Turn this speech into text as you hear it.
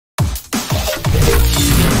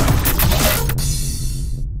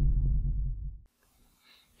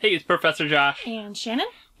Hey, it's Professor Josh. And Shannon.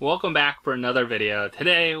 Welcome back for another video.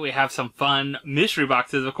 Today we have some fun mystery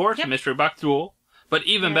boxes, of course, Mystery Box Duel. But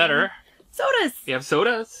even better, sodas. We have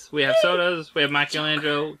sodas. We have sodas. We have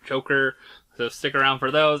Michaelangelo, Joker. So stick around for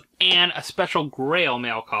those. And a special Grail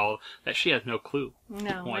mail call that she has no clue.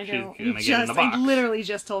 No, what I she's don't. gonna get in the box. I literally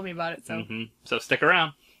just told me about it, so. So stick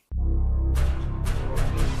around.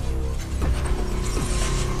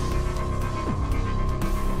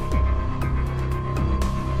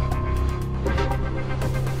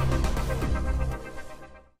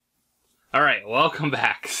 Alright, welcome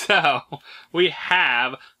back. So, we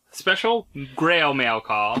have special Grail mail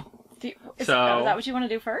call. Is that what you want to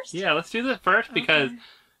do first? Yeah, let's do this first because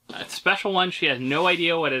a special one, she has no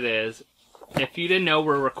idea what it is. If you didn't know,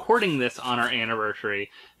 we're recording this on our anniversary.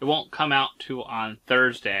 It won't come out on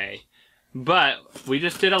Thursday. But we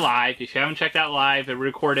just did a live. If you haven't checked out live, I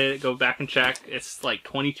recorded it. Go back and check. It's like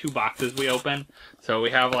 22 boxes we open. So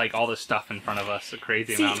we have like all this stuff in front of us. A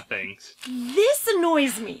crazy amount of things. This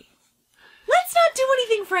annoys me. Let's not do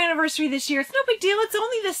anything for anniversary this year. It's no big deal. It's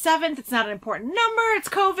only the 7th. It's not an important number. It's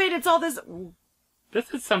COVID. It's all this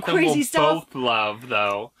This is something crazy we'll both love,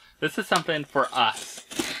 though. This is something for us.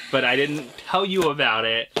 But I didn't tell you about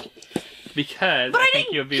it because I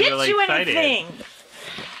think you'll be really excited. Anything.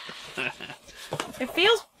 It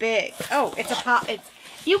feels big. Oh, it's a pop.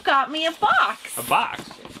 You got me a box. A box?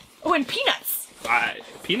 Oh, and peanuts.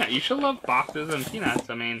 You should love boxes and peanuts.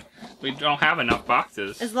 I mean, we don't have enough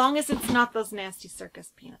boxes. As long as it's not those nasty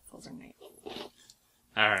circus peanuts. Those are nice.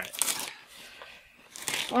 Alright.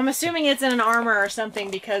 Well, I'm assuming it's in an armor or something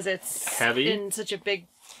because it's heavy in such a big...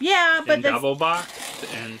 Yeah, but that's... double box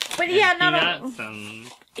and peanuts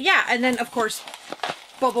and... Yeah, and then, of course,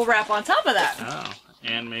 bubble wrap on top of that. Oh,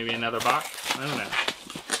 and maybe another box? I don't know.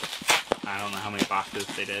 I don't know how many boxes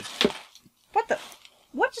they did. What the...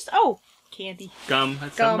 What just... Oh! Candy. Gum.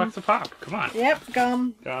 That's $7 a pop. Come on. Yep,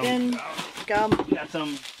 gum. Gum. We got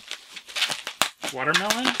some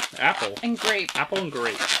watermelon, apple. And grape. Apple and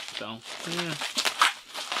grape. So, yeah.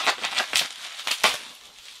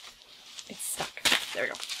 It's stuck. There we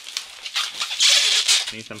go.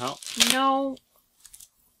 Need some help? No.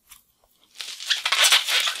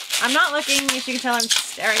 I'm not looking. As you can tell, I'm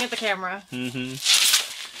staring at the camera.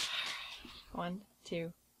 1,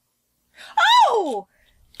 2. Oh!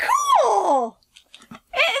 Cool!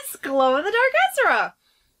 It's glow-in-the-dark Ezra!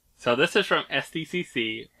 So this is from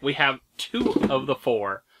SDCC. We have 2 of the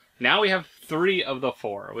 4. Now we have 3 of the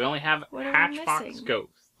 4. We only have Hatchbox Ghost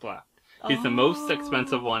left. He's the most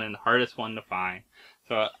expensive one and the hardest one to find.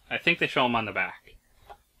 So I think they show him on the back.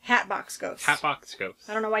 Hatbox Ghost. Hatbox Ghost.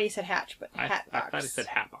 I don't know why you said hatch, but Hatbox. I thought he said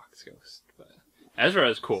Hatbox Ghost. But Ezra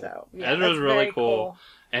is cool. So, yeah, Ezra is really cool.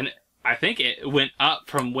 And I think it went up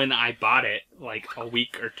from when I bought it like a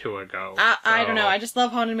week or 2 ago. I don't know. I just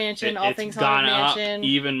love Haunted Mansion. All things Haunted Mansion. It's gone up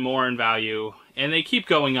even more in value. And they keep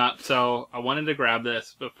going up, so I wanted to grab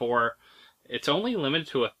this before. It's only limited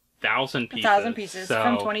to 1,000 pieces. 1,000 pieces so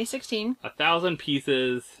from 2016. 1,000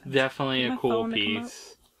 pieces. Definitely a cool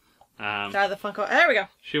piece. Out of the Funko. There we go.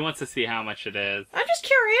 She wants to see how much it is. I'm just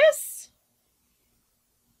curious.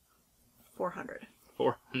 400.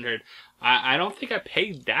 400. I don't think I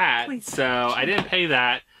paid that. So I didn't pay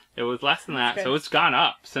that. It was less than that. So it's gone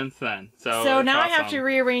up since then. So now I have to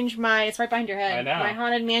rearrange my... It's right behind your head. I know. My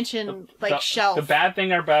Haunted Mansion shelf. The bad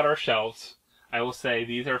thing about our shelves, I will say,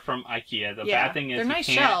 these are from IKEA. The bad thing is they're nice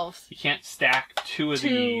shelves. You can't stack 2 of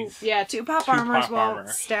these. Yeah, 2 pop armors won't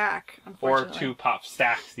stack, unfortunately. Or 2 pop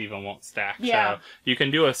stacks even won't stack. Yeah. So you can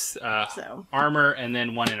do a armor and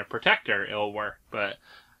then one in a protector. It'll work. But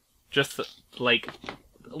just like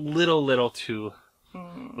little too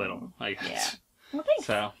little, I guess. Yeah. Well, thanks.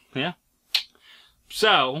 So, yeah.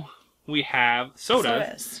 So, we have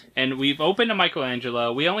sodas. And we've opened a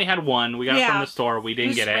Michaelangelo. We only had 1. We got it from the store. We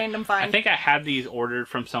didn't get it. Random find. I think I had these ordered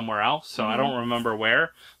from somewhere else, so I don't remember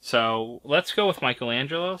where. So, let's go with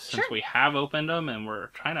Michelangelo since we have opened them and we're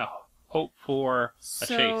trying to hope for a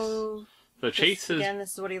chase. The chase is... Again,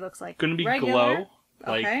 this is what he looks like. Going to be glow.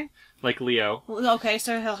 Like Leo. Okay,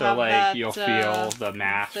 so he'll have like that, you'll feel the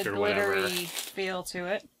mask or whatever. The glittery feel to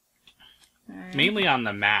it. Right. Mainly on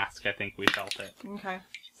the mask, I think we felt it. Okay.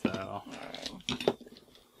 So. Ow.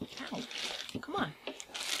 Come on.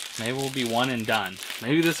 Maybe we'll be one and done.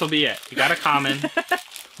 Maybe this will be it. We got a common.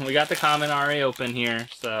 We got the common already open here,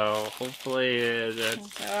 so hopefully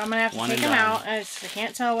it's So I'm gonna have to take him out. I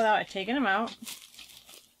can't tell without taking him out.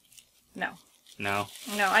 No. No.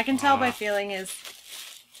 No, I can tell by feeling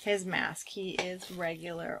his mask. He is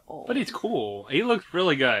regular old. But he's cool. He looks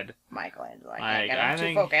really good. Michaelangelo. I can't get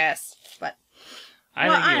him to focus. But I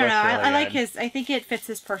don't know. I like his. I think it fits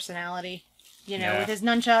his personality. you know, with his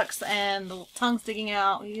nunchucks and the tongue sticking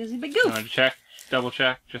out. He's a big goof. You want to check? Double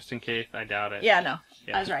check, just in case. I doubt it. Yeah, no.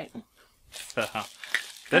 Yeah. I was right. So,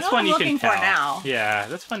 this one you can tell. For now. Yeah,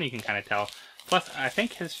 this one you can kind of tell. Plus, I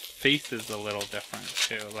think his face is a little different,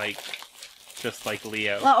 too. Like, just like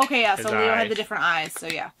Leo. Well, okay, yeah, so Leo had the different eyes, so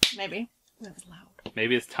yeah, maybe. That was loud.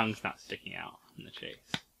 Maybe his tongue's not sticking out in the chase.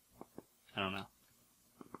 I don't know.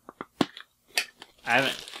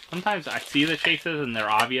 Sometimes I see the chases and they're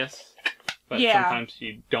obvious, but sometimes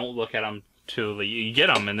you don't look at them till you get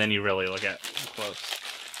them and then you really look at them close.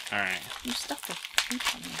 Alright. You stuffed the face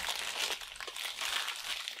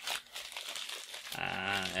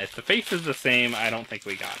on if the face is the same, I don't think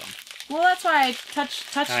we got them. Well, that's why I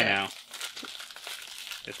touched it. I know.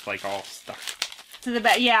 It's like all stuck. To the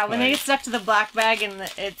bag. Yeah, when they get stuck to the black bag, and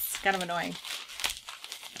it's kind of annoying.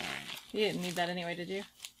 Alright. You didn't need that anyway, did you?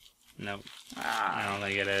 Nope. I don't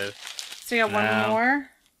think it is. So you got one more?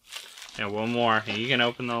 Yeah, one more. You can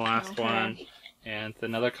open the last one. And it's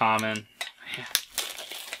another common.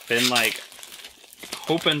 Been like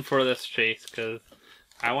hoping for this chase because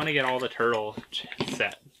I want to get all the turtle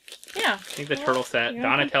set. Yeah. I think the turtle set.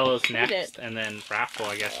 Donatello's next, and then Raphael,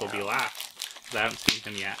 I guess, will be last. Because I haven't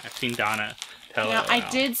seen him yet. I've seen Donatello. Yeah, I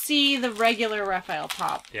did see the regular Raphael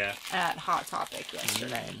pop at Hot Topic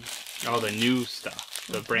yesterday. Oh, the new stuff.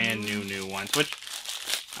 The brand new ones. Which,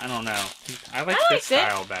 I don't know. I like this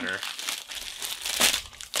style better.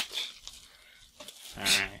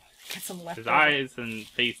 Alright. Get some leftover. His eyes and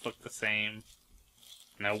face look the same.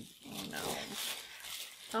 Nope. Oh, no.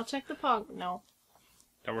 I'll check the pog. No.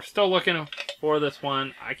 So we're still looking for this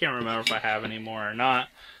one. I can't remember if I have any more or not.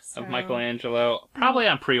 Of Michaelangelo. Probably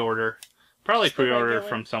on pre-order. Probably pre-ordered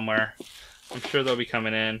from somewhere. I'm sure they'll be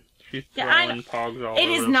coming in. She's throwing pogs all over the place.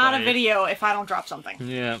 It is not a video if I don't drop something.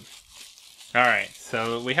 Yeah. Alright,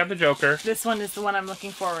 so we have the Joker. This one is the one I'm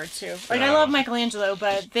looking forward to. Like, I love Michelangelo,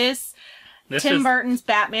 but this Tim Burton's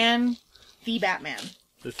Batman, the Batman.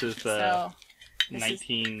 This is the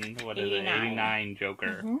 89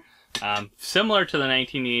 Joker. Similar to the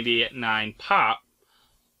 1989 Pop,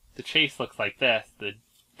 the chase looks like this. The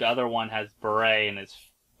other one has beret and is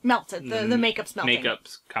melted. The makeup's melting.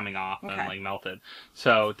 Makeup's coming off and like melted.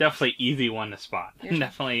 So definitely easy one to spot.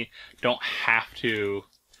 Definitely don't have to.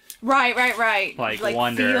 Right. Like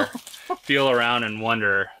wonder, feel around and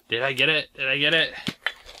wonder. Did I get it? Did I get it?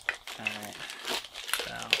 Alright.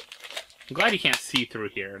 So I'm glad you can't see through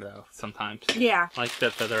here though. Sometimes. Yeah. Like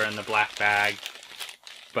that they're in the black bag,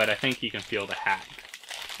 but I think you can feel the hat.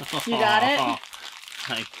 You got it.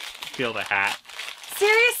 Like feel the hat.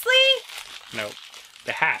 Seriously? Nope.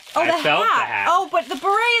 The hat. Oh, I felt the hat. Oh, but the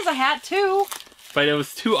beret is a hat too. But it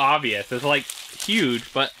was too obvious. It's like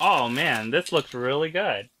huge, but oh man, this looks really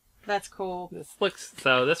good. That's cool.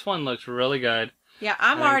 This one looks really good. Yeah,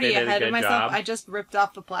 I'm already ahead of myself. I just ripped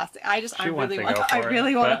off the plastic. I really want to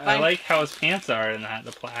find. I like how his pants are in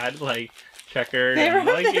the plaid, like checkered.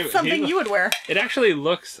 That's something you would wear. It actually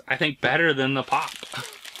looks, I think, better than the Pop.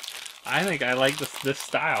 I think I like this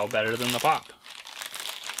style better than the Pop.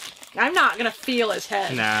 I'm not gonna feel his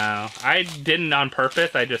head. No, I didn't on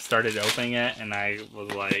purpose. I just started opening it, and I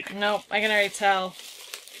was like, nope. I can already tell.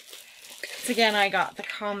 Again, I got the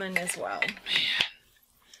common as well. Man.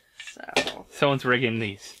 So. Someone's rigging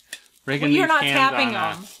these. You're not tapping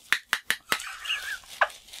them.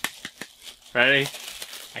 Ready?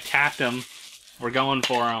 I tapped them. We're going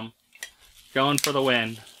for them. Going for the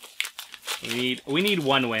win. We need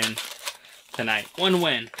one win tonight. One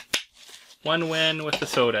win. One win with the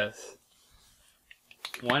sodas.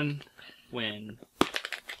 One win.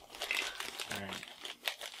 Alright.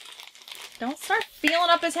 Don't start feeling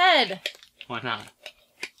up his head. Why not?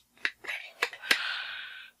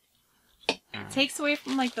 It takes away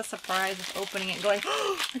from like the surprise of opening it and going,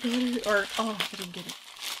 oh, I got it, or oh, I didn't get it.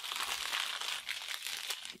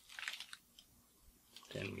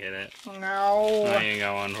 Didn't get it. No. Now you're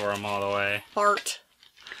going for them all the way. Fart.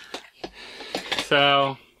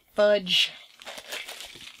 So. Fudge.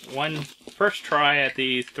 One first try at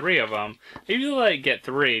these 3 of them. I usually like get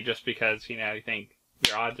 3 just because, you know, you think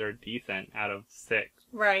your odds are decent out of 6.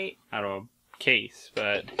 Right. Out of a case,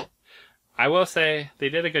 but I will say they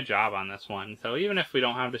did a good job on this one. So even if we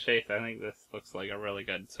don't have the chase, I think this looks like a really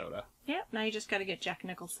good soda. Yep, now you just got to get Jack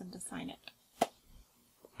Nicholson to sign it.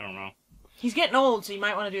 I don't know. He's getting old, so you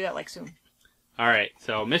might want to do that like soon. Alright,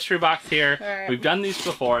 so mystery box here. Right. We've done these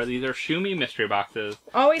before. These are Shumi mystery boxes.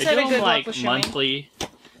 Always had a good like luck with Shumi. Monthly.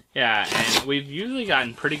 Yeah, and we've usually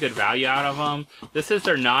gotten pretty good value out of them. This is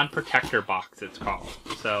their non-protector box, it's called.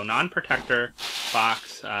 So non-protector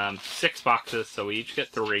box, 6 boxes, so we each get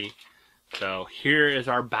 3. So here is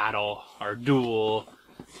our battle, our duel.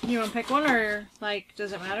 You want to pick one, or, like,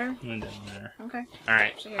 does it matter? It doesn't matter. Okay.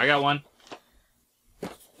 Alright, So I got one. I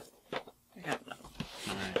got none.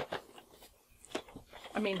 Alright.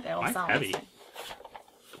 I mean, they all Mine's sound heavy. the same.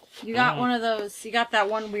 You got one of those. You got that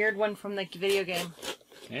one weird one from the video game.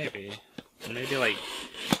 Maybe. Maybe, like,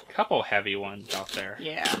 a couple heavy ones out there.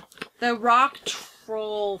 Yeah. The rock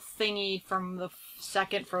troll thingy from the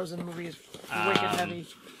second Frozen movie is wicked heavy.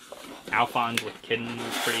 Alphonse with Kitten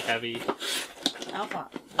was pretty heavy. Alpha.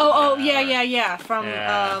 Oh, yeah. From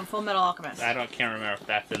Full Metal Alchemist. Can't remember if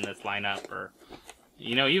that's in this lineup or...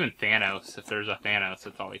 You know, even Thanos, if there's a Thanos,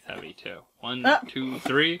 it's always heavy, too. 1, 2,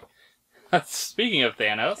 3. Speaking of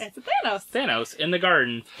Thanos... It's a Thanos. Thanos in the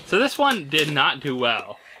garden. So this one did not do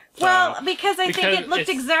well. Well, because I think it looked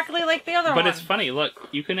exactly like the other one. But it's funny, look,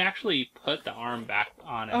 you can actually put the arm back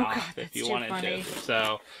on and off if you wanted to.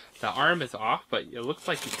 So the arm is off, but it looks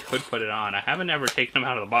like you could put it on. I haven't ever taken him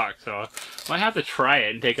out of the box, so I might have to try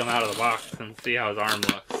it and take him out of the box and see how his arm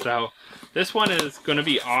looks. So this one is going to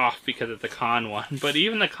be off because it's a con one, but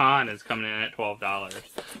even the con is coming in at $12.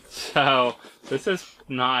 So this is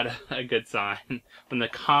not a good sign when the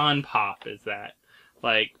con pop is that.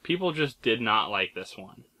 Like, people just did not like this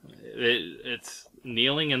one. It's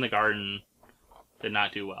kneeling in the garden did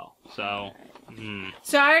not do well. So,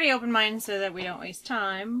 So I already opened mine so that we don't waste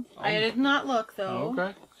time. I did not look, though.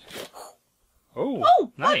 Okay.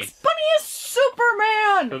 Oh, nice. Bugs Bunny is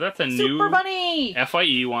Superman! So that's a Super Bunny!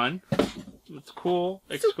 FYE one. It's cool,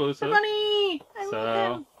 exclusive. Super Bunny! I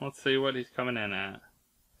love him. Let's see what he's coming in at.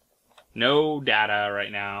 No data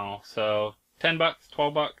right now, so... $10,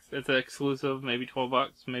 $12. It's an exclusive. Maybe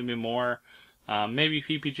 $12, maybe more. Maybe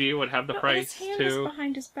PPG would have the price his hand too. is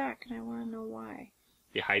behind his back, and I want to know why.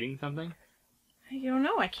 You hiding something? I don't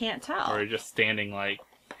know. I can't tell. Or just standing like?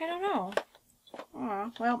 I don't know.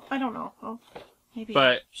 Oh, well, I don't know. Well, maybe.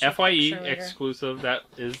 But FYE exclusive. That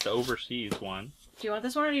is the overseas one. Do you want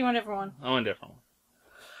this one or do you want everyone? I want a different one.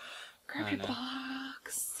 Grab your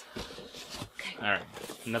box. Okay. All right.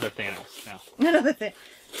 Another Thanos now. Another thing.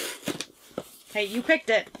 Hey, you picked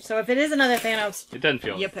it, so if it is another Thanos, it doesn't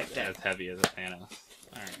feel as heavy as a Thanos.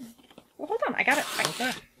 Alright. Well, hold on, I got it.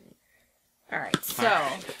 Okay. Alright, so...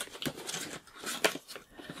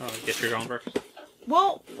 Oh, guess you're going first?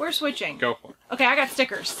 Well, we're switching. Go for it. Okay, I got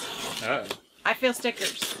stickers. Oh. I feel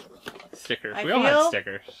stickers. Stickers. We all have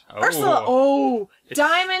stickers. Oh. Ursula! Oh!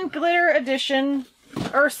 Diamond Glitter Edition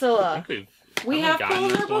Ursula. I think we have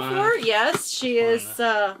pulled her before. Yes, she is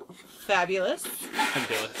fabulous.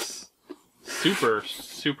 Fabulous. Super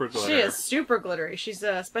glitter. She is super glittery. She's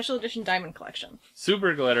a special edition diamond collection.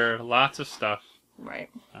 Super glitter, lots of stuff.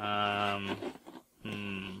 Right. Can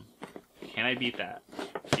I beat that?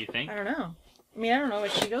 Do you think? I don't know. I mean, I don't know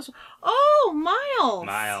what she goes for. Oh, Miles!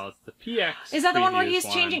 Miles, the PX. Is that the one where he's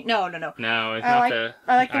changing? No. No, it's not the...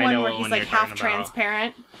 I like the one where he's like half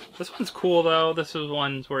transparent. This one's cool though. This is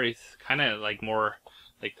ones where he's kind of like more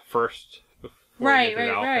like the first. Right.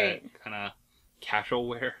 Kind of casual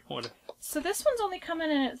wear. What? So this one's only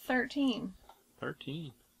coming in at 13.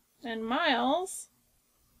 13. And Miles...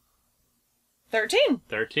 13.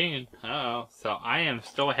 13. Uh-oh. So I am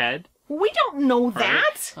still ahead. We don't know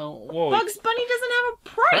that. Oh, whoa. Bugs Bunny doesn't have a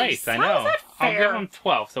price. I know. How is that fair? I'll give him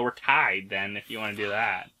 12, so we're tied then if you want to do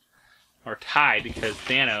that. We're tied because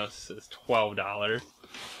Thanos is $12.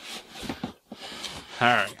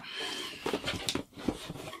 Alright.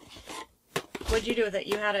 What'd you do with it?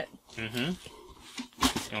 You had it. Mm-hmm. You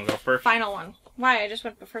want to go first? Final one. Why? I just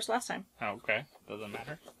went first last time. Oh, okay. Doesn't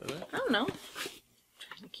matter, does it? I don't know.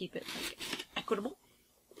 Trying to keep it like, equitable.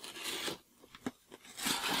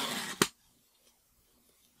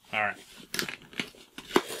 Alright.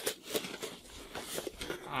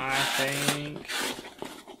 I think... Do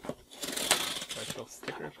I feel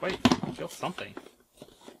stickers? Wait, I feel something.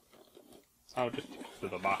 Oh, just to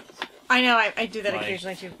the box. I know, I do that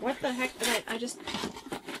occasionally too. What the heck did I just...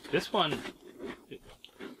 This one... Is it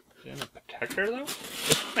in a protector, though?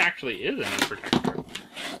 This one actually is in a protector.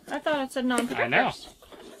 I thought it said non-protectors. I know.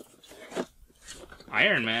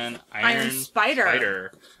 Iron Man. Iron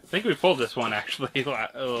Spider. I think we pulled this one, actually,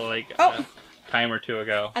 like a time or two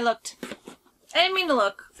ago. I looked. I didn't mean to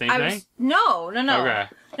look. Same thing? No. Okay.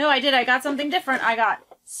 No, I did. I got something different. I got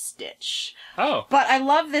Stitch. Oh. But I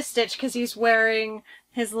love this Stitch because he's wearing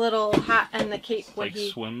his little hat and the cape. Like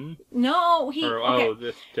swim? No,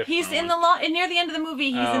 this different he's in near the end of the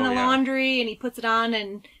movie. He's in the laundry and he puts it on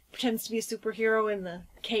and pretends to be a superhero in the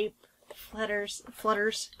cape. Flutters.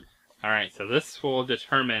 Alright, so this will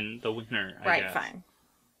determine the winner, I guess. Right, fine.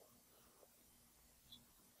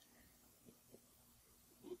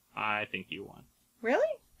 I think you won. Really?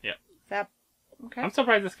 Yep. Okay. I'm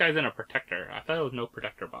surprised this guy's in a protector. I thought it was no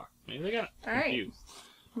protector box. Maybe they got confused.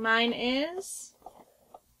 Mine is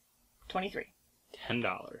 23. $10.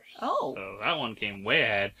 Oh. So that one came way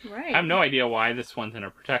ahead. Right. I have no idea why this one's in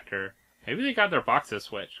a protector. Maybe they got their boxes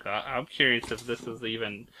switched. I'm curious if this is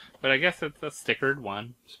even... But I guess it's a stickered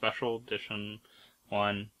one. Special edition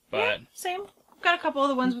one. But yeah, same. Got a couple of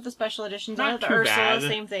the ones with the special editions. Not I have the too Ursula, bad.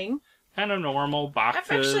 same thing. kind of normal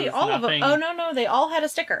boxes. Actually, all of them. Oh, no. They all had a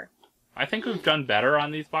sticker. I think we've done better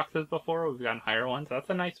on these boxes before. We've gotten higher ones. That's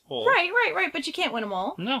a nice pull. Right. But you can't win them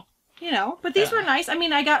all. No. You know, but these were nice. I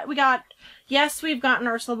mean, yes, we've gotten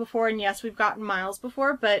Ursula before, and yes, we've gotten Miles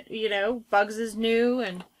before, but, you know, Bugs is new,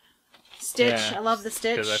 and Stitch, I love the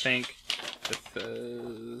Stitch. Because I think this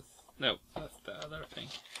is... No, that's the other thing.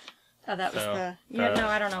 Oh, that was the... Yeah, no,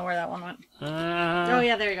 I don't know where that one went. Oh,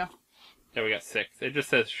 yeah, there you go. Yeah, we got 6. It just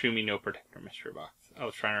says Shumi No Protector Mystery Box. I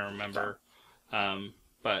was trying to remember.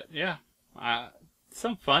 But, yeah.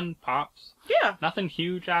 Some fun pops. Yeah. Nothing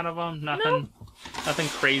huge out of them. Nothing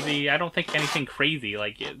crazy. I don't think anything crazy.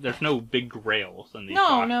 Like, there's no big grails in these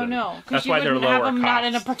boxes. No. That's why they're lower have them cost. not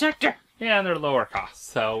in a protector. Yeah, and they're lower cost.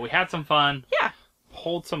 So we had some fun. Yeah.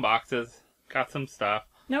 Pulled some boxes. Got some stuff.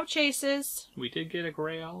 No chases. We did get a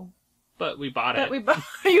grail, but we bought it. You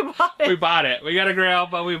bought it. We bought it. We got a grail,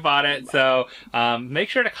 but we bought it. So make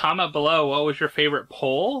sure to comment below what was your favorite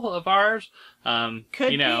pull of ours. Could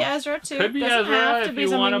be Ezra too. Could be Ezra if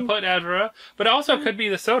you want to put Ezra, but also could be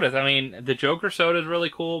the sodas. I mean, the Joker soda is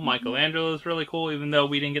really cool. Michelangelo is really cool, even though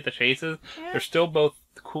we didn't get the chases. Yeah. They're still both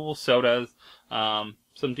cool sodas.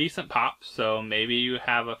 Some decent pops. So maybe you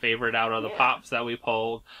have a favorite out of the pops that we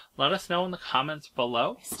pulled. Let us know in the comments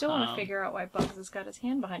below. I still want to figure out why Bugs has got his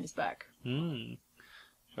hand behind his back. You'll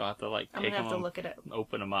have to I'm gonna have to look at it.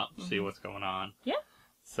 Open them up, see what's going on. Yeah.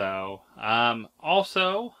 So,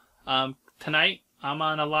 also, tonight I'm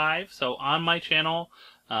on a live, so on my channel,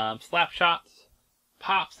 Slapshots,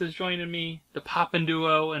 Pops is joining me, the Poppin'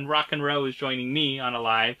 Duo and Rock and Row is joining me on a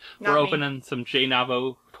live. We're opening some J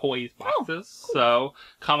Navo Toys boxes, cool. So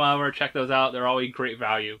come over, check those out. They're always great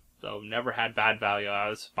value, so never had bad value out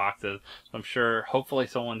of those boxes. So I'm sure, hopefully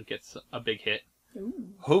someone gets a big hit. Ooh.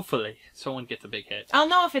 Hopefully someone gets a big hit. I'll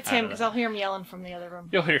know if it's him because I'll hear him yelling from the other room.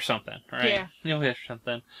 You'll hear something, right? Yeah. You'll hear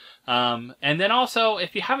something. And then also,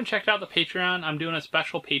 if you haven't checked out the Patreon, I'm doing a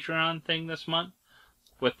special Patreon thing this month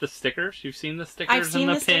with the stickers. You've seen the stickers I've seen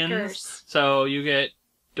and the pins. stickers. So you get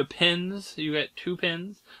the pins. You get 2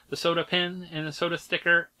 pins, the soda pin and the soda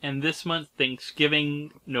sticker, and this month's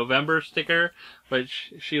Thanksgiving November sticker,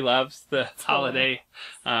 which she loves, the holiday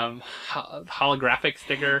holographic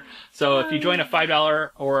sticker. So if you join a $5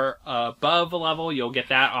 or above level, you'll get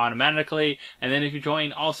that automatically. And then if you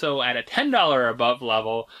join also at a $10 above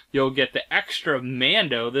level, you'll get the extra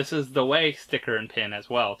Mando, This Is the Way sticker and pin as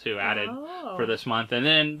well, too, added for this month. And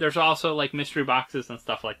then there's also like mystery boxes and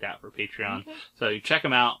stuff like that for Patreon. Okay. So you check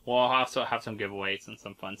them out. We'll also have some giveaways and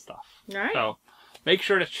some fun stuff. All right. So make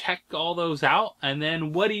sure to check all those out. And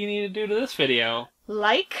then what do you need to do to this video?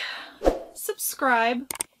 Like, subscribe,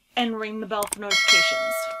 and ring the bell for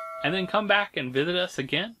notifications. And then come back and visit us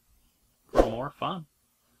again for more fun.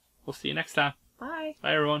 We'll see you next time. Bye.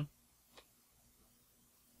 Bye, everyone.